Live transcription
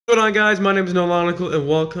What's going on, guys? My name is Nolanical and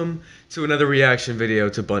welcome to another reaction video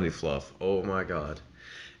to Bunnyfluff. Oh my god.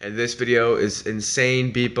 And this video is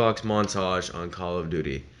insane beatbox montage on Call of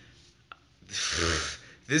Duty.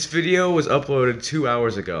 This video was uploaded 2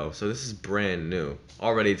 hours ago, so this is brand new.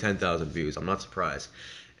 Already 10,000 views, I'm not surprised.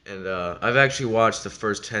 And I've actually watched the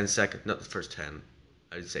first 10 seconds, not the first 10,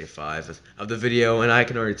 I'd say 5 of the video, and I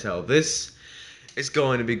can already tell this is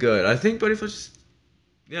going to be good. I think Bunnyfluff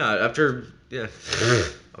yeah.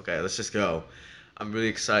 Okay, let's just go. I'm really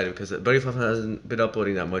excited because Bunnyfluff hasn't been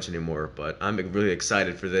uploading that much anymore, but I'm really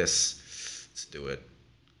excited for this. Let's do it.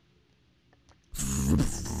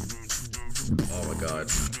 Oh my god.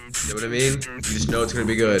 You know what I mean? You just know it's gonna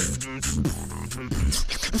be good.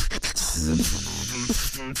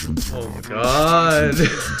 Oh my god.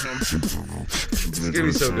 This is gonna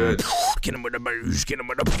be so good. Oh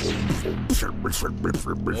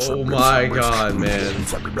my god, man.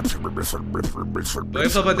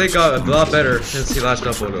 Bunnyfluff, I think, got a lot better since he last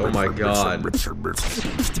uploaded. Oh my god.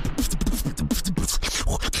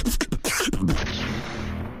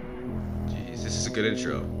 Jeez, this is a good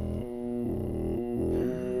intro.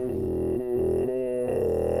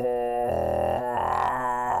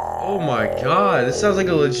 Oh my god, this sounds like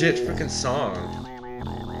a legit freaking song.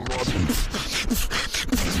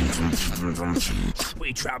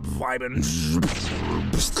 We trap vibing.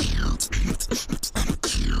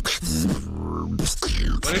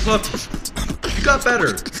 Bunnyfluff, you got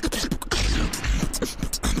better.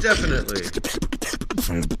 Definitely.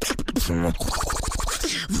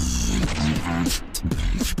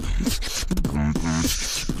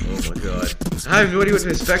 Oh my god. I have no idea what to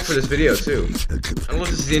expect for this video, too. I don't know if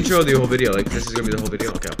this is the intro or the whole video. Like, this is gonna be the whole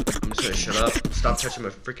video. Okay, I'm just gonna shut up, stop touching my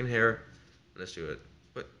freaking hair. Let's do it.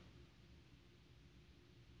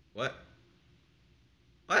 What?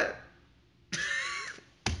 What?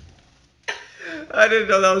 I didn't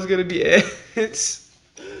know that was gonna be it.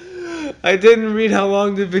 I didn't read how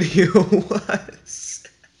long the video was.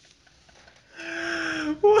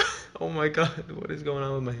 What? Oh my god, what is going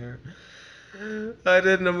on with my hair? I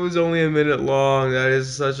didn't know it was only a minute long. That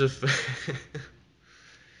is such a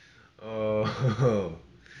Oh,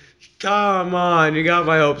 come on, you got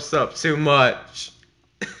my hopes up too much.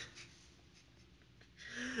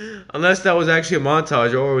 Unless that was actually a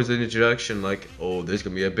montage or it was an introduction, like, oh, there's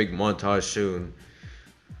gonna be a big montage soon.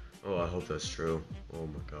 Oh, I hope that's true. Oh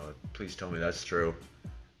my god, please tell me that's true.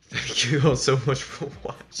 Thank you all so much for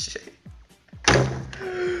watching.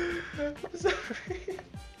 I'm sorry.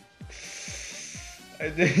 I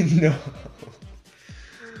didn't know.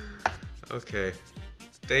 Okay.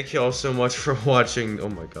 Thank you all so much for watching. Oh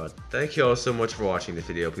my god. Thank you all so much for watching this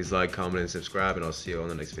video. Please like, comment, and subscribe, and I'll see you on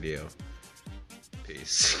the next video.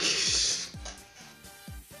 Peace.